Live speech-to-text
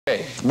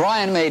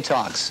Brian May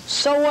talks.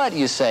 So what,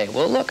 you say?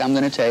 Well, look, I'm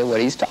going to tell you what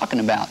he's talking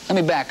about. Let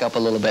me back up a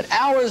little bit.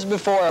 Hours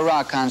before a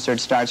rock concert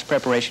starts,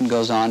 preparation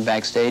goes on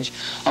backstage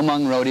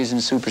among roadies and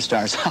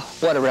superstars.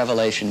 What a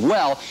revelation.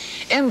 Well,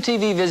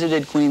 MTV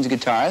visited Queen's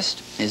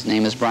guitarist. His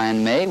name is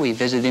Brian May. We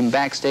visited him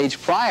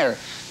backstage prior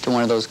to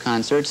one of those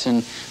concerts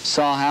and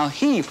saw how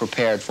he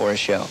prepared for a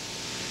show.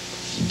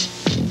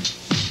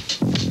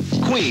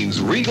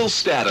 Queen's regal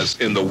status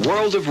in the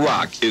world of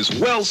rock is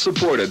well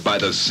supported by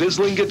the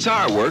sizzling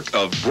guitar work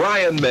of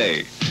Brian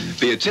May.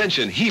 The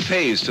attention he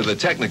pays to the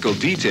technical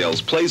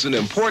details plays an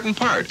important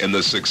part in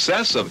the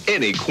success of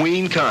any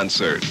Queen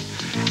concert.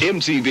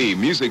 MTV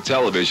Music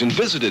Television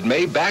visited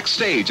May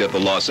backstage at the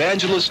Los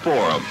Angeles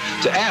Forum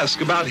to ask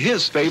about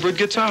his favorite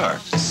guitar.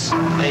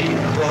 Brian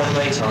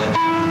May time.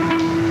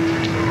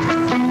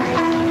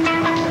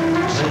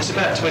 It's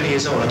about 20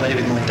 years old. I made it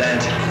with my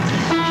dad.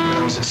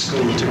 I was at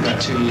school. It took about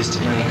 2 years to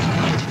make.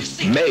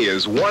 May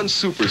is one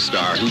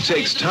superstar who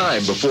takes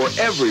time before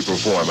every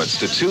performance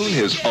to tune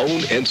his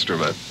own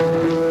instrument.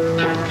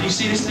 Can you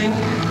see this thing?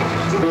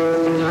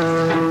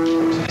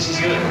 This is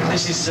good.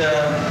 This is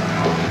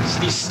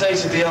the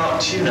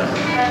state-of-the-art tuner.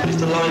 If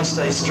the line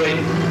stays straight,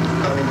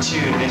 I'm in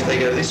tune. If they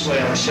go this way,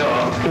 I'm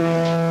sharp.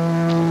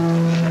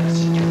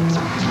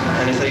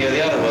 And if they go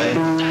the other way,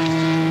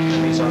 that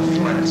means I'm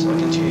flat, so I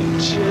can tune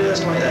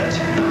just like that.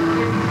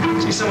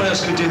 See, someone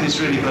else could do this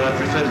really, but I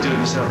prefer to do it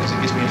myself because it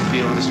gives me a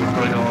feel of this one's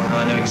going on and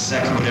I know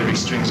exactly what every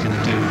string's going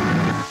to do.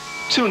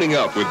 Tuning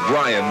up with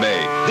Brian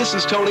May. This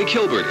is Tony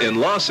Kilbert in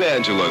Los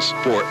Angeles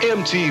for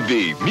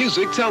MTV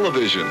Music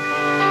Television.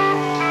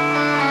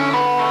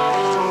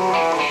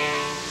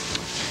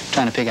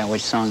 Trying to pick out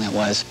which song that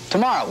was.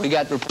 Tomorrow, we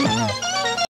got...